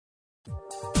Hello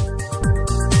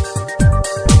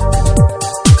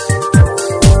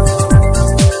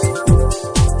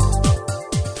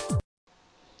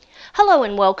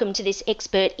and welcome to this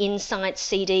Expert Insights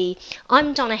CD.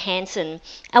 I'm Donna Hanson.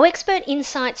 Our Expert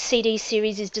Insights CD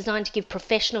series is designed to give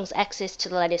professionals access to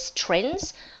the latest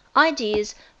trends,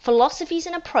 ideas, philosophies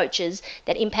and approaches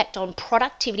that impact on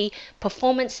productivity,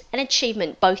 performance and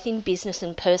achievement both in business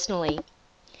and personally.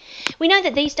 We know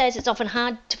that these days it's often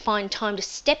hard to find time to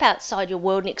step outside your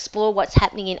world and explore what's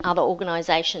happening in other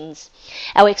organisations.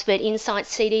 Our Expert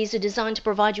Insights CDs are designed to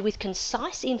provide you with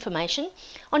concise information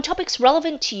on topics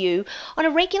relevant to you on a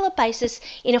regular basis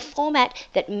in a format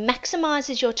that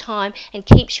maximises your time and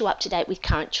keeps you up to date with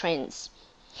current trends.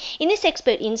 In this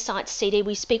Expert Insights CD,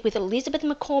 we speak with Elizabeth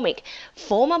McCormick,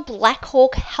 former Black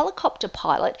Hawk helicopter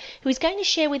pilot, who is going to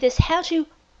share with us how to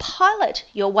pilot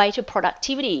your way to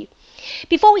productivity.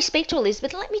 Before we speak to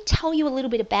Elizabeth, let me tell you a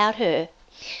little bit about her.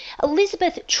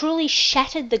 Elizabeth truly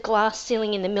shattered the glass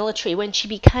ceiling in the military when she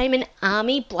became an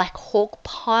Army Black Hawk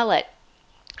pilot.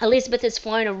 Elizabeth has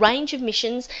flown a range of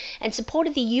missions and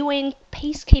supported the UN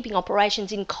peacekeeping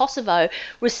operations in Kosovo,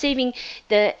 receiving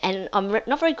the, and I'm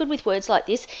not very good with words like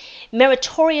this,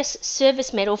 Meritorious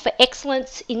Service Medal for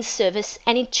Excellence in Service,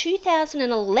 and in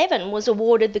 2011 was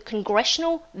awarded the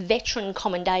Congressional Veteran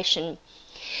Commendation.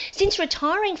 Since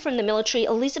retiring from the military,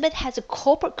 Elizabeth has a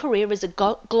corporate career as a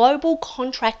global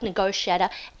contract negotiator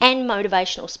and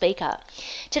motivational speaker.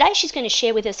 Today she's going to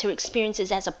share with us her experiences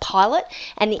as a pilot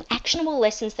and the actionable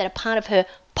lessons that are part of her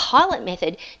pilot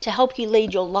method to help you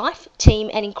lead your life, team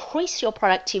and increase your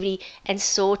productivity and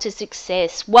soar to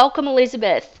success. Welcome,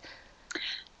 Elizabeth.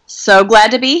 So glad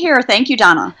to be here. Thank you,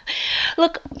 Donna.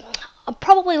 Look,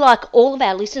 probably like all of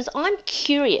our listeners, I'm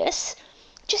curious,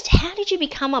 just how did you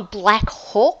become a Black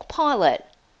Hawk pilot?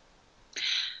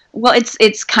 Well,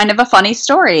 it's kind of a funny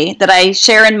story that I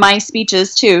share in my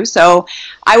speeches too. So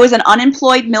I was an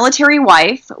unemployed military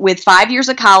wife with 5 years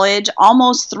of college,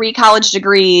 almost 3 college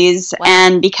degrees. Wow.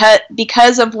 And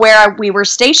because of where we were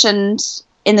stationed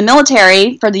in the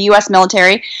military, for the U.S.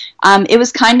 military, it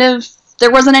was kind of,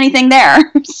 there wasn't anything there.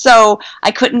 So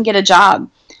I couldn't get a job.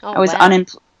 Oh, I was wow.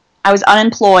 I was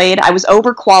unemployed. I was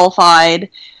overqualified.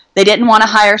 They didn't want to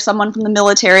hire someone from the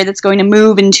military that's going to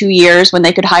move in 2 years when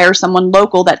they could hire someone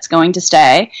local that's going to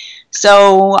stay.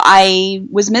 So I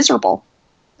was miserable.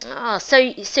 Oh, so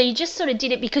you just sort of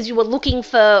did it because you were looking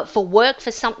for work,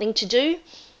 for something to do?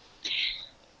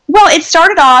 Well, it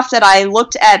started off that I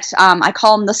looked at, I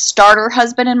call him the starter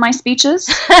husband in my speeches.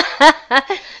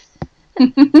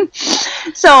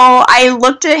 So I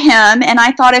looked at him and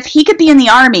I thought, if he could be in the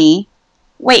Army,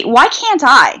 wait, why can't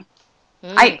I?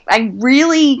 I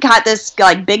really got this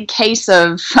like big case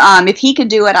of if he could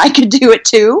do it, I could do it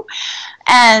too.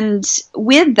 And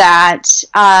with that,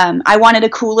 I wanted a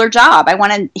cooler job.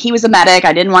 He was a medic.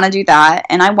 I didn't want to do that.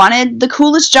 And I wanted the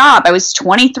coolest job. I was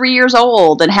 23 years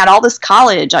old and had all this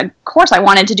college. Of course, I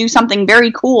wanted to do something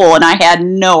very cool, and I had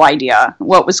no idea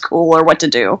what was cool or what to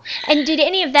do. And did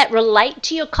any of that relate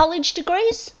to your college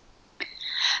degrees?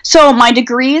 So my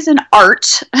degree is in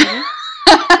art. Mm-hmm.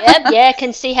 Yep, yeah, I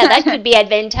can see how that could be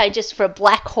advantageous for a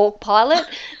Black Hawk pilot.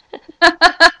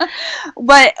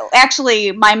 But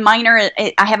actually, my minor,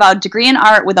 I have a degree in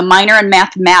art with a minor in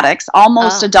mathematics,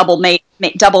 almost a double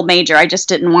major. I just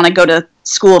didn't want to go to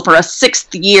school for a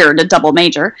 6th year to double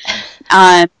major.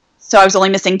 So I was only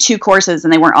missing 2 courses,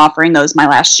 and they weren't offering those my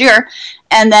last year.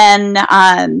 And then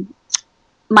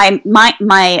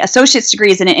my associate's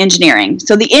degree is in engineering.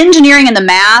 So the engineering and the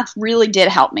math really did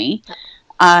help me.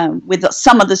 With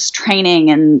some of this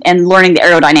training and learning the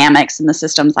aerodynamics and the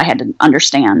systems I had to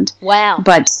understand. Wow.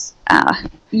 But,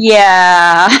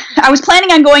 yeah, I was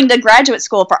planning on going to graduate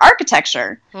school for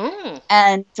architecture.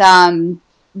 And,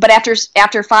 but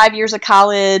after 5 years of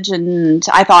college, and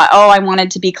I thought, I wanted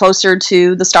to be closer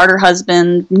to the starter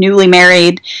husband, newly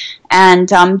married, and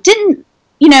didn't,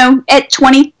 at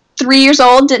 23 years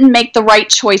old, didn't make the right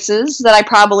choices that I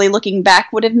probably, looking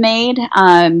back, would have made.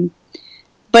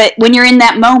 But when you're in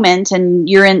that moment and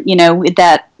you're in, with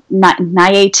that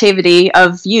naivety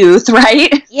of youth,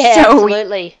 right? Yeah, so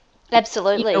absolutely.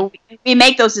 Absolutely. We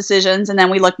make those decisions and then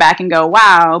we look back and go,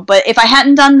 wow. But if I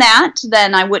hadn't done that,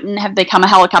 then I wouldn't have become a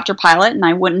helicopter pilot and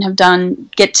I wouldn't have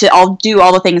do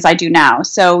all the things I do now.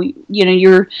 So,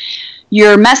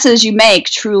 your message you make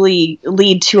truly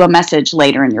lead to a message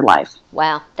later in your life.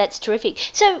 Wow, that's terrific.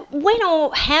 So when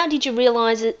or how did you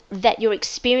realise that your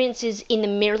experiences in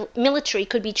the military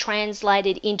could be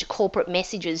translated into corporate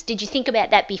messages? Did you think about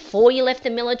that before you left the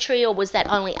military, or was that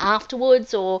only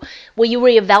afterwards, or were you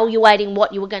reevaluating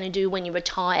what you were going to do when you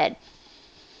retired?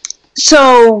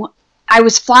 So I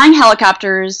was flying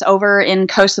helicopters over in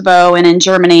Kosovo and in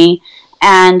Germany,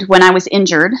 and when I was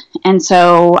injured, and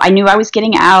so I knew I was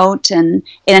getting out, and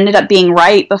it ended up being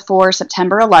right before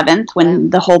September 11th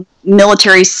when the whole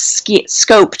military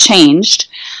scope changed.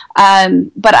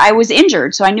 But I was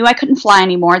injured, so I knew I couldn't fly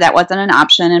anymore. That wasn't an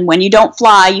option. And when you don't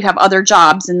fly, you have other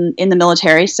jobs in the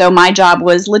military. So my job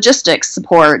was logistics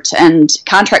support and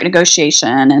contract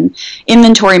negotiation and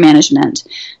inventory management.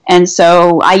 And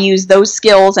so I used those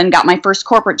skills and got my first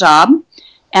corporate job.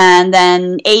 And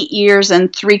then 8 years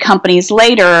and 3 companies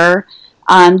later,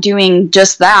 doing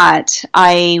just that,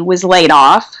 I was laid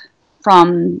off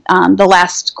from the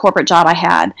last corporate job I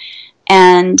had.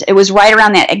 And it was right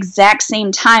around that exact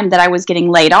same time that I was getting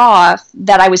laid off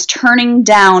that I was turning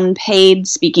down paid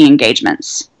speaking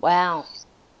engagements. Wow.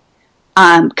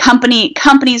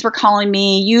 Companies were calling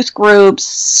me, youth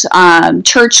groups,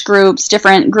 church groups,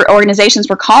 different organizations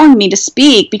were calling me to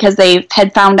speak because they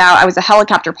had found out I was a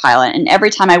helicopter pilot. And every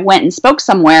time I went and spoke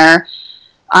somewhere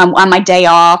on my day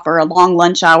off or a long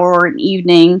lunch hour or an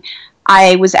evening,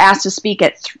 I was asked to speak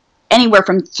at anywhere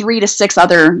from 3 to 6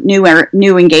 other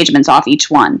new engagements off each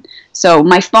one. So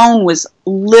my phone was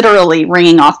literally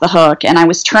ringing off the hook, and I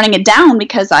was turning it down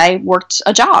because I worked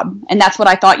a job, and that's what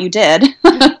I thought you did.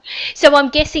 So I'm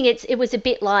guessing it was a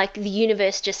bit like the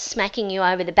universe just smacking you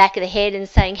over the back of the head and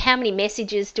saying, how many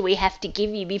messages do we have to give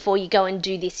you before you go and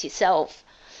do this yourself?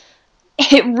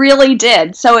 It really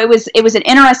did. So it was an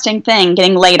interesting thing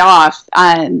getting laid off.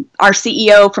 Our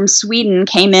CEO from Sweden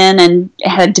came in and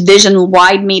had a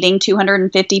division-wide meeting,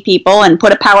 250 people, and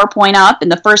put a PowerPoint up.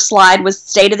 And the first slide was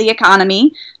State of the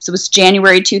Economy. So it was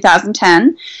January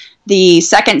 2010. The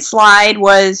second slide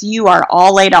was, you are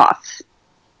all laid off.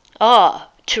 Oh,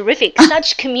 terrific.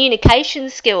 Such communication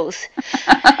skills.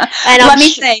 And Let me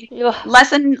say,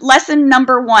 lesson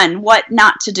number 1, what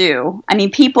not to do. I mean,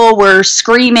 people were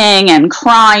screaming and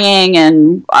crying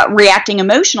and reacting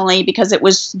emotionally because it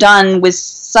was done with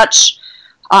such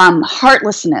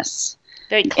heartlessness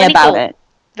about it.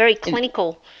 Very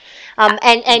clinical.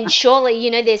 And surely,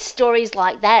 there's stories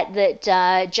like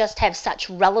that just have such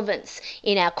relevance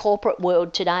in our corporate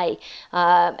world today.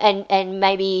 And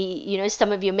maybe,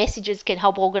 some of your messages can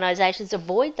help organizations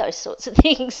avoid those sorts of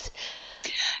things.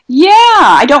 Yeah,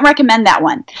 I don't recommend that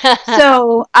one.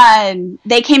 So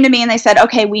they came to me and they said,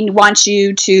 okay, we want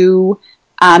you to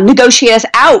negotiate us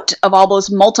out of all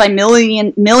those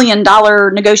multi-million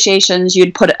dollar negotiations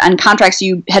you'd put on contracts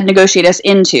you had negotiated us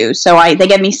into. So they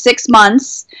gave me 6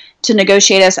 months to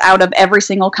negotiate us out of every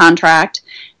single contract.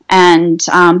 And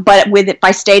but if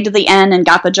I stayed to the end and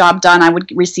got the job done, I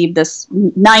would receive this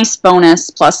nice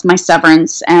bonus plus my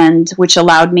severance, and which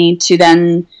allowed me to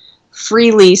then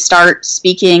freely start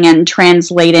speaking and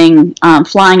translating,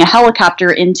 flying a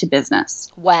helicopter into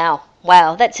business.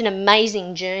 Wow, that's an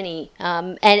amazing journey,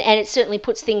 and it certainly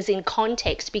puts things in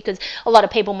context, because a lot of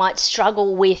people might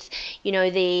struggle with,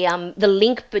 the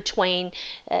link between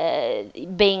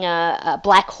being a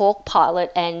Black Hawk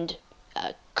pilot and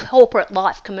corporate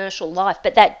life, commercial life.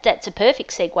 But that's a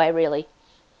perfect segue, really.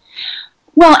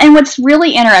 Well, and what's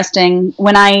really interesting,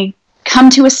 when I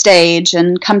come to a stage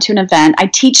and come to an event, I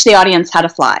teach the audience how to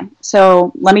fly.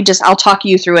 So I'll talk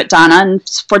you through it, Donna,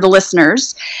 and for the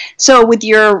listeners. So with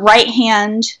your right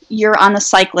hand, you're on the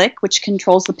cyclic, which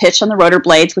controls the pitch on the rotor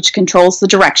blades, which controls the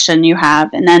direction you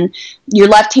have. And then your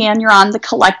left hand, you're on the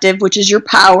collective, which is your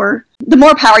power. The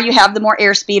more power you have, the more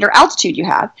airspeed or altitude you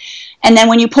have. And then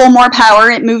when you pull more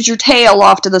power, it moves your tail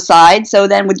off to the side. So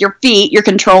then with your feet, you're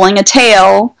controlling a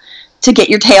tail to get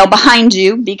your tail behind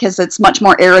you, because it's much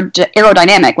more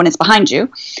aerodynamic when it's behind you.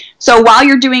 So while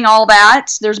you're doing all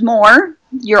that, there's more.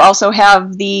 You also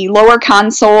have the lower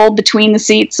console between the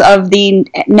seats of the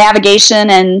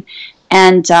navigation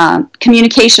and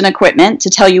communication equipment to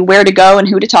tell you where to go and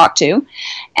who to talk to.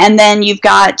 And then you've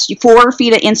got 4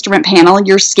 feet of instrument panel.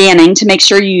 You're scanning to make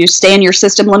sure you stay in your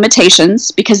system limitations,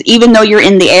 because even though you're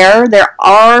in the air, there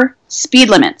are speed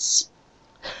limits.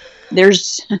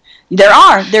 There's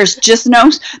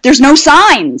no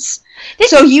signs.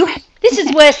 This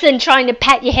is worse than trying to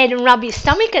pat your head and rub your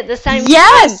stomach at the same time.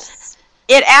 Yes,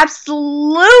 it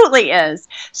absolutely is.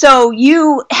 So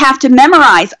you have to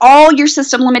memorize all your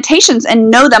system limitations and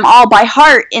know them all by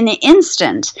heart in an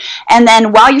instant. And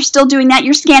then while you're still doing that,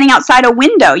 you're scanning outside a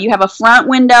window. You have a front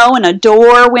window and a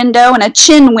door window and a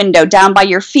chin window down by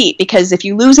your feet, because if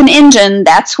you lose an engine,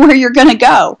 that's where you're going to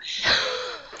go.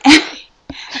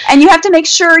 And you have to make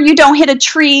sure you don't hit a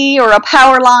tree or a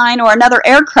power line or another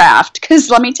aircraft, because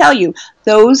let me tell you,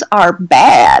 those are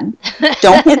bad.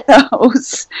 Don't hit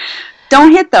those.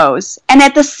 Don't hit those. And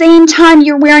at the same time,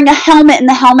 you're wearing a helmet, and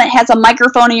the helmet has a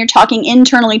microphone, and you're talking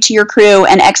internally to your crew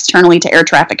and externally to air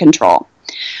traffic control.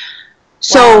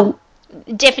 So, wow.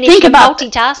 Definition of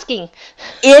multitasking.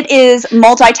 It is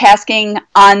multitasking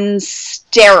on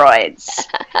steroids.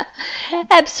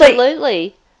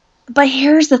 Absolutely. But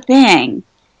here's the thing.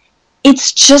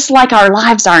 It's just like our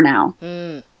lives are now.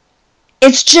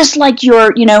 It's just like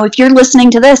if you're listening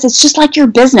to this, it's just like your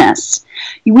business.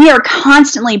 We are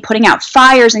constantly putting out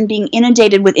fires and being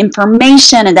inundated with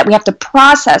information, and that we have to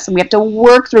process and we have to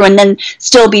work through and then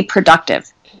still be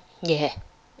productive. Yeah.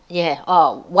 Yeah.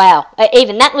 Oh, wow.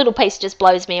 Even that little piece just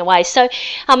blows me away. So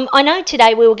I know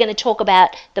today we were going to talk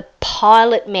about the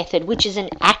PILOT method, which is an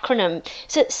acronym.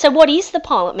 So what is the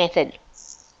PILOT method?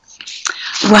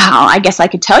 Wow, I guess I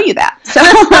could tell you that. So,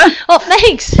 oh,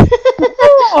 thanks.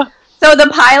 So the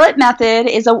PILOT method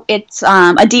is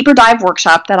a deeper dive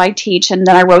workshop that I teach and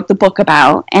that I wrote the book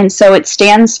about. And so it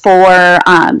stands for,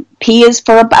 P is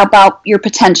for about your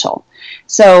potential.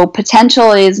 So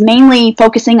potential is mainly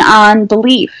focusing on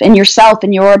belief in yourself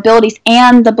and your abilities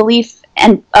and the belief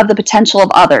and of the potential of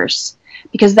others,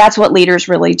 because that's what leaders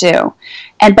really do.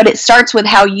 But it starts with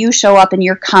how you show up in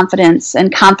your confidence,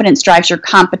 and confidence drives your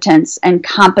competence, and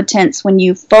competence, when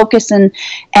you focus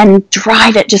and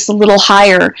drive it just a little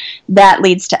higher, that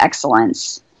leads to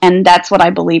excellence. And that's what I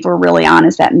believe we're really on,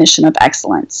 is that mission of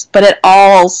excellence. But it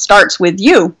all starts with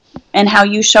you and how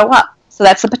you show up. So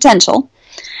that's the potential.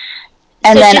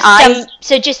 And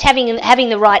so just having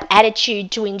the right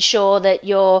attitude to ensure that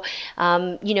you're,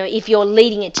 if you're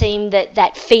leading a team,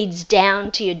 that feeds down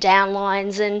to your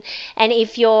downlines, and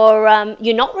if you're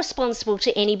not responsible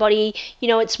to anybody,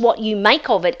 it's what you make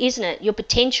of it, isn't it? Your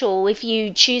potential. If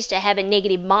you choose to have a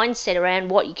negative mindset around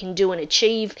what you can do and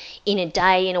achieve in a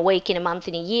day, in a week, in a month,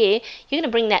 in a year, you're going to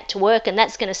bring that to work, and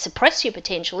that's going to suppress your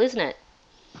potential, isn't it?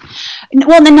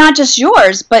 Well, then not just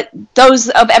yours, but those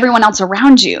of everyone else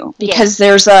around you, because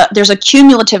there's a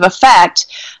cumulative effect,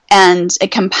 and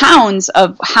it compounds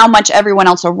of how much everyone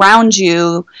else around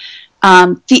you.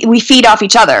 We feed off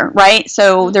each other, right?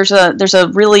 So there's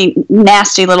a really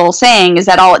nasty little saying, is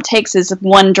that all it takes is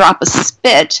one drop of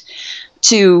spit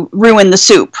to ruin the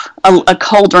soup, a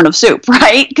cauldron of soup,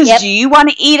 right? Because do you want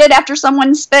to eat it after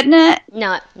someone's spitting it?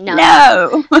 No.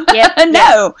 No.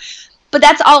 No. But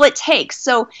that's all it takes.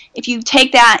 So if you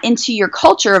take that into your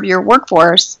culture of your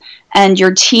workforce and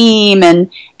your team and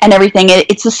everything,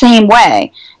 it's the same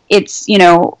way. It's,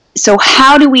 so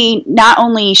how do we not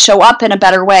only show up in a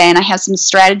better way? And I have some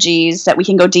strategies that we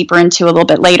can go deeper into a little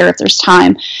bit later if there's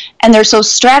time. And there's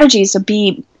those strategies to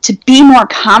be more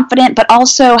confident, but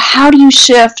also how do you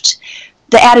shift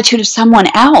the attitude of someone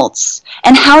else?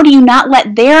 And how do you not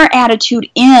let their attitude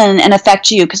in and affect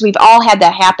you? Because we've all had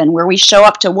that happen, where we show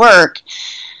up to work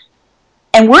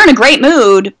and we're in a great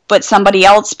mood, but somebody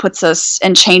else puts us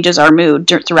and changes our mood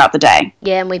throughout the day.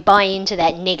 Yeah, and we buy into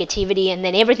that negativity, and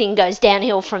then everything goes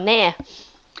downhill from there.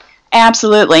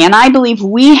 Absolutely. And I believe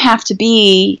we're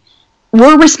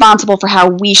responsible for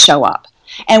how we show up.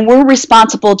 And we're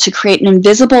responsible to create an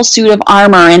invisible suit of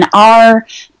armor in our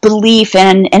belief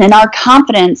and in our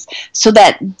confidence, so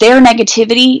that their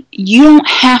negativity, you don't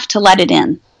have to let it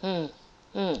in.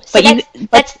 So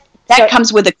that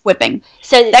comes with equipping.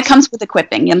 So that comes with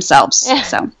equipping themselves.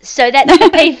 So that's the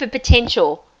P for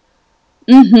potential.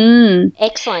 Mm-hmm.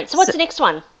 Excellent. So what's the next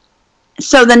one?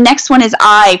 So the next one is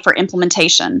I for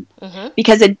implementation,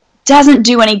 because it doesn't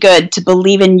do any good to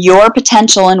believe in your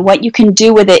potential and what you can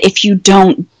do with it if you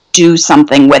don't do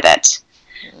something with it.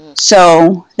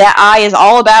 So that I is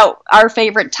all about our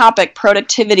favorite topic,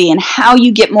 productivity, and how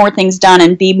you get more things done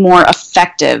and be more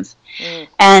effective.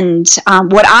 And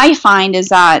what I find is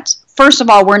that, first of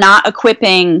all, we're not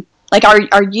equipping, like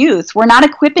our youth, we're not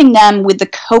equipping them with the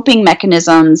coping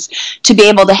mechanisms to be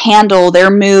able to handle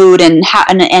their mood and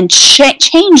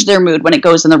change their mood when it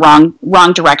goes in the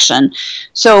wrong direction.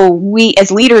 So we,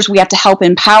 as leaders, we have to help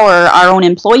empower our own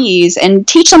employees and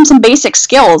teach them some basic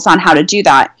skills on how to do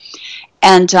that.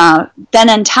 And then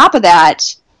on top of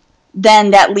that,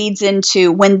 then that leads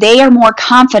into, when they are more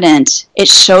confident, it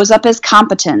shows up as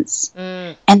competence,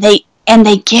 and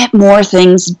they get more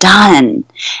things done,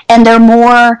 and they're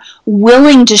more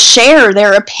willing to share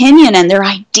their opinion and their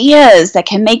ideas that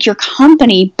can make your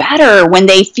company better when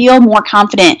they feel more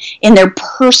confident in their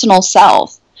personal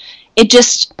self. It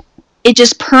just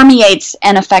permeates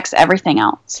and affects everything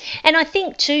else. And I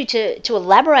think too, to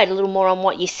elaborate a little more on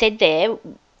what you said there,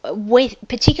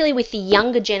 particularly with the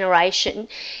younger generation,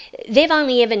 they've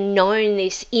only ever known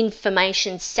this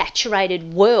information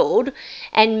saturated world,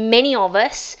 and many of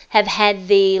us have had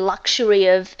the luxury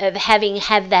of having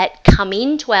had that come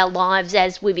into our lives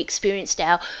as we've experienced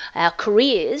our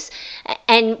careers,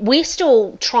 and we're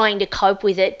still trying to cope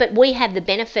with it, but we have the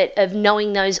benefit of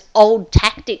knowing those old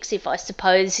tactics, if I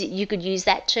suppose you could use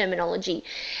that terminology,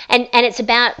 and it's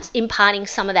about imparting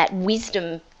some of that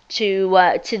wisdom to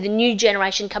the new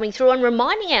generation coming through and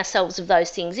reminding ourselves of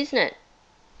those things, isn't it?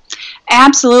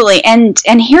 Absolutely. And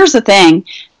here's the thing.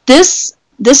 This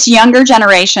younger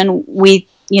generation, the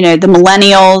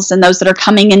millennials and those that are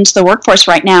coming into the workforce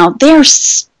right now,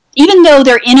 even though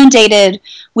they're inundated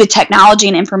with technology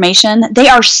and information, they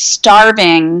are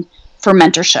starving for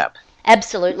mentorship.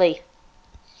 Absolutely.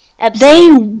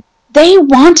 They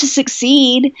want to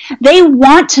succeed. They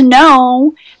want to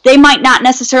know. They might not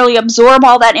necessarily absorb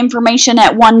all that information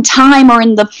at one time or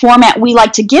in the format we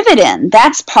like to give it in.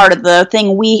 That's part of the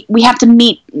thing. We have to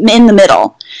meet in the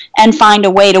middle and find a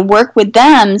way to work with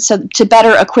them to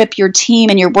better equip your team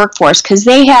and your workforce, because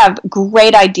they have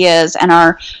great ideas and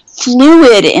are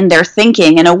fluid in their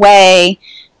thinking in the way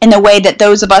that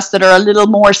those of us that are a little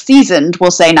more seasoned,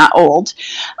 we'll say, not old,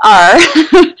 are.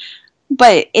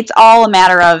 But it's all a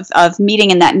matter of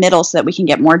meeting in that middle so that we can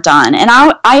get more done. And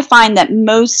I find that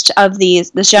most of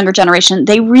this younger generation,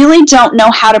 they really don't know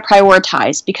how to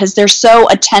prioritize because they're so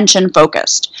attention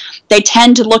focused. They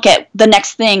tend to look at the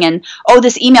next thing and,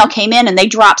 this email came in, and they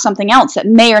drop something else that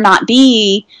may or not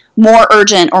be more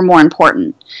urgent or more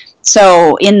important.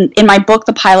 So in my book,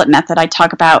 The Pilot Method, I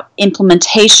talk about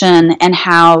implementation and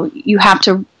how you have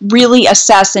to really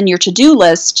assess in your to-do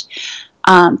list.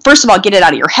 First of all, get it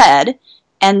out of your head,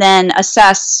 and then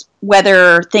assess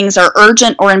whether things are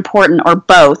urgent or important or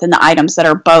both, and the items that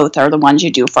are both are the ones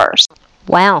you do first.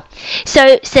 Wow.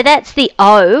 So that's the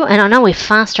O, and I know we're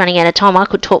fast running out of time. I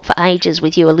could talk for ages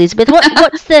with you, Elizabeth.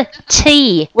 What's the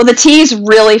T? Well, the T is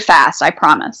really fast, I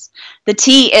promise. The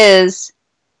T is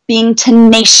being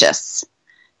tenacious.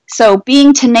 So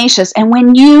being tenacious, and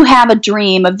when you have a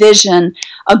dream, a vision,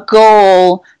 a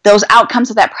goal, those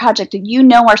outcomes of that project that you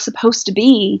know are supposed to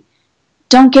be,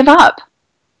 don't give up.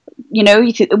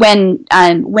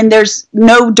 When there's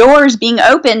no doors being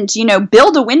opened,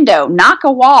 build a window, knock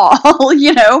a wall,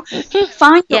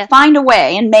 find a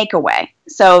way and make a way.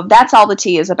 So that's all the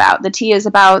T is about. The T is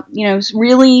about,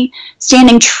 really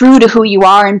standing true to who you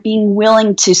are and being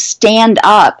willing to stand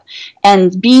up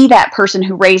and be that person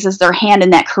who raises their hand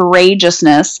in that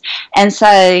courageousness and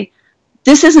say,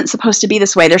 this isn't supposed to be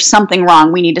this way. There's something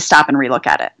wrong. We need to stop and relook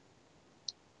at it.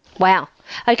 Wow.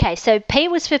 Okay, so P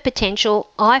was for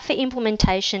potential, I for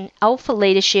implementation, L for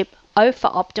leadership, O for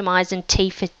optimize, and T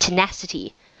for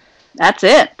tenacity. That's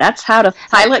it. That's how to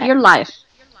pilot your life.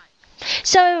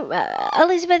 So,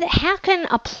 Elizabeth, how can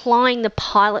applying the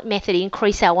pilot method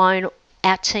increase our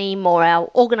team or our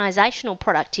organisational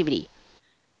productivity?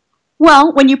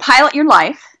 Well, when you pilot your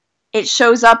life, it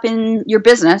shows up in your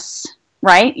business,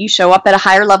 right? You show up at a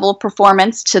higher level of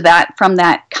performance from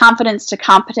that confidence to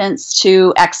competence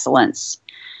to excellence.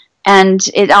 And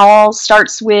it all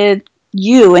starts with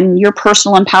you and your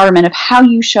personal empowerment of how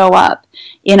you show up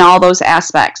in all those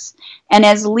aspects. And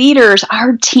as leaders,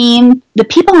 our team, the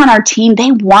people on our team,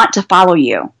 they want to follow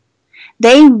you.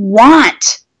 They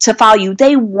want to follow you.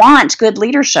 They want good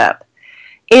leadership.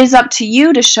 It is up to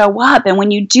you to show up. And when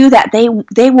you do that,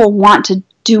 they will want to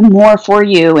do more for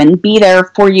you and be there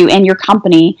for you and your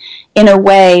company in a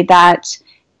way that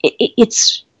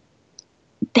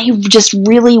they just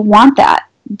really want that.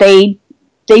 They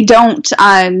don't.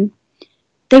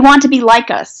 They want to be like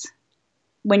us.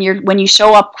 When you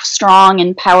show up strong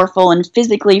and powerful and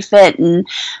physically fit and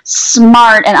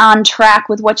smart and on track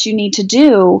with what you need to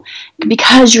do,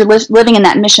 because you're living in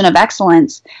that mission of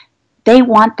excellence, they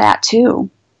want that too,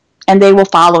 and they will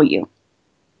follow you.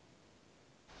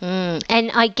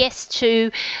 And I guess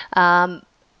too,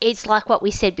 it's like what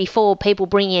we said before, people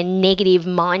bring a negative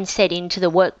mindset into the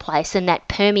workplace and that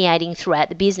permeating throughout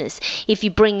the business. If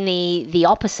you bring the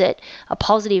opposite, a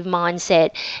positive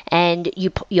mindset, and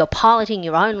you're piloting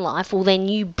your own life, well then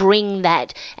you bring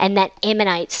that, and that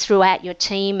emanates throughout your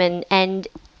team, and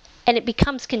it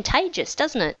becomes contagious,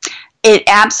 doesn't it? It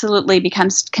absolutely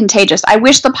becomes contagious. I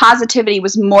wish the positivity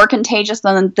was more contagious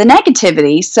than the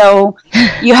negativity. So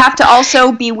you have to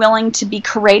also be willing to be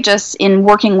courageous in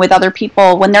working with other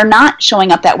people when they're not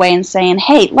showing up that way and saying,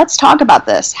 hey, let's talk about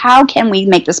this. How can we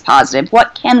make this positive?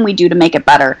 What can we do to make it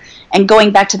better? And going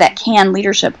back to that can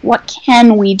leadership, what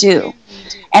can we do?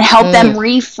 And help them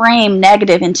reframe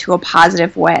negative into a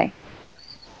positive way.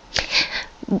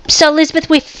 So, Elizabeth,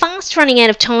 we're fast running out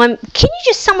of time. Can you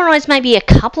just summarise maybe a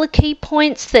couple of key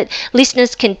points that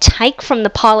listeners can take from the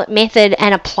pilot method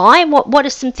and apply? What are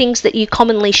some things that you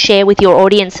commonly share with your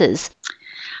audiences?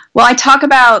 Well, I talk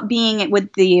about being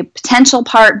with the potential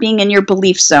part being in your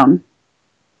belief zone.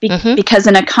 Because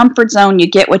in a comfort zone, you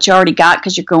get what you already got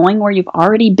because you're going where you've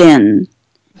already been.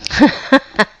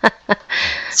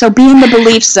 So be in the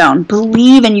belief zone.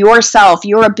 Believe in yourself,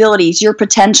 your abilities, your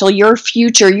potential, your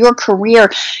future, your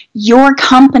career, your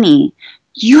company.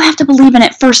 You have to believe in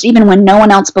it first, even when no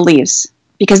one else believes.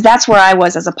 Because that's where I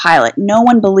was as a pilot. No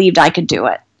one believed I could do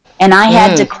it. And I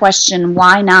had to question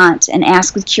why not and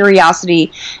ask with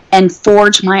curiosity and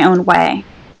forge my own way.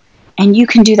 And you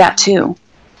can do that too.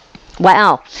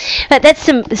 Wow. That's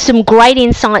some great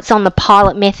insights on the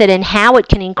pilot method and how it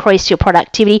can increase your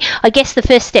productivity. I guess the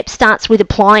first step starts with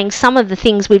applying some of the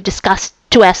things we've discussed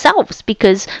to ourselves,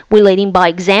 because we're leading by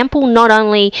example, not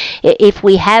only if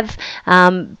we have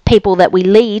people that we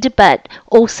lead, but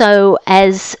also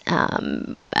as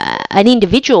an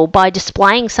individual by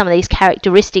displaying some of these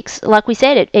characteristics. Like we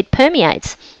said, it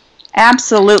permeates.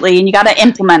 Absolutely, and you got to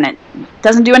implement it.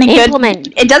 Doesn't do any good.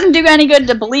 It doesn't do any good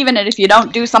to believe in it if you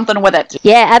don't do something with it.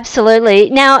 Yeah, absolutely.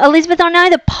 Now, Elizabeth, I know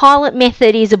the pilot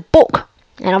method is a book,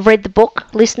 and I've read the book,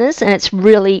 listeners, and it's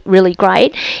really, really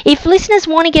great. If listeners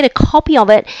want to get a copy of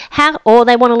it, or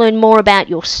they want to learn more about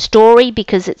your story,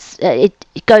 because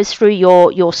it goes through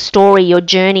your story, your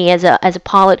journey as a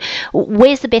pilot,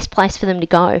 where's the best place for them to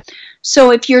go?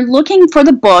 So if you're looking for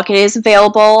the book, it is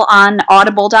available on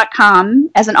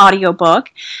audible.com as an audiobook,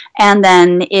 and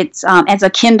then it's as a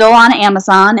Kindle on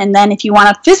Amazon. And then if you want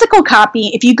a physical copy,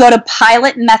 if you go to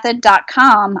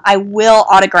pilotmethod.com, I will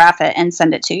autograph it and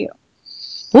send it to you.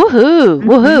 Woohoo,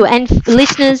 woohoo. And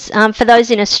listeners, for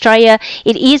those in Australia,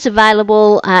 it is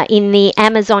available in the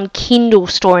Amazon Kindle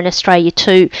store in Australia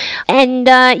too. And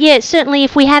certainly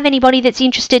if we have anybody that's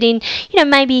interested in,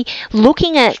 maybe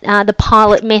looking at the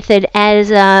pilot method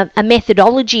as a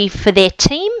methodology for their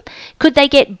team, could they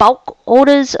get bulk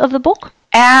orders of the book?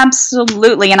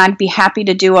 Absolutely, and I'd be happy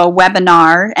to do a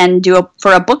webinar and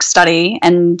for a book study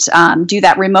and do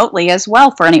that remotely as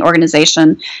well for any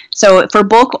organization. So for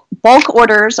bulk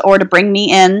orders or to bring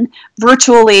me in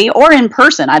virtually or in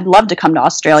person, I'd love to come to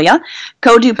Australia.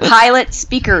 Go to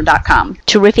pilotspeaker.com.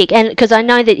 Terrific, and because I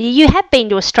know that you have been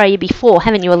to Australia before,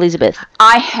 haven't you, Elizabeth?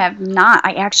 I have not.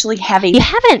 I actually have You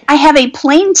haven't? I have a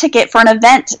plane ticket for an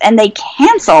event and they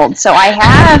canceled, so I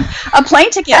have a plane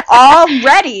ticket all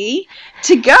ready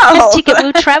to go. This ticket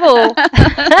will travel.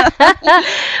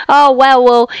 Oh, wow.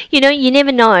 Well, you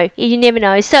never know. You never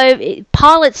know. So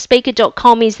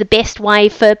pilotspeaker.com is the best way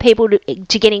for people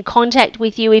to get in contact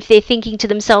with you if they're thinking to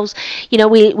themselves, we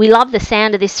love the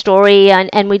sound of this story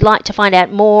and we'd like to find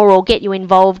out more or get you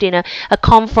involved in a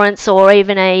conference or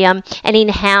even an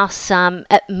in-house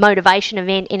motivation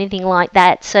event, anything like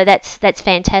that. So that's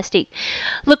fantastic.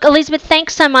 Look, Elizabeth,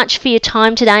 thanks so much for your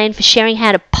time today and for sharing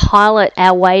how to pilot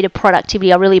our way to productivity.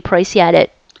 I really appreciate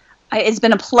it. It's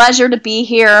been a pleasure to be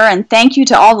here, and thank you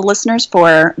to all the listeners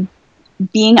for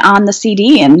being on the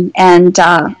CD and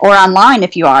or online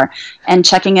if you are, and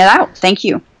checking it out. Thank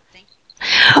you.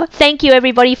 Thank you,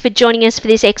 everybody, for joining us for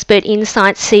this Expert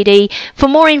Insights CD. For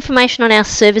more information on our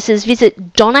services,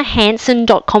 visit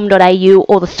donnahanson.com.au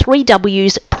or the 3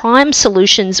 W's Prime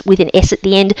Solutions with an S at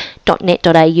the end,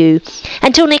 .net.au.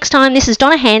 Until next time, this is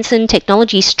Donna Hanson,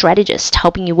 Technology Strategist,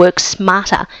 helping you work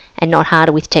smarter and not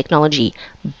harder with technology.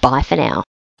 Bye for now.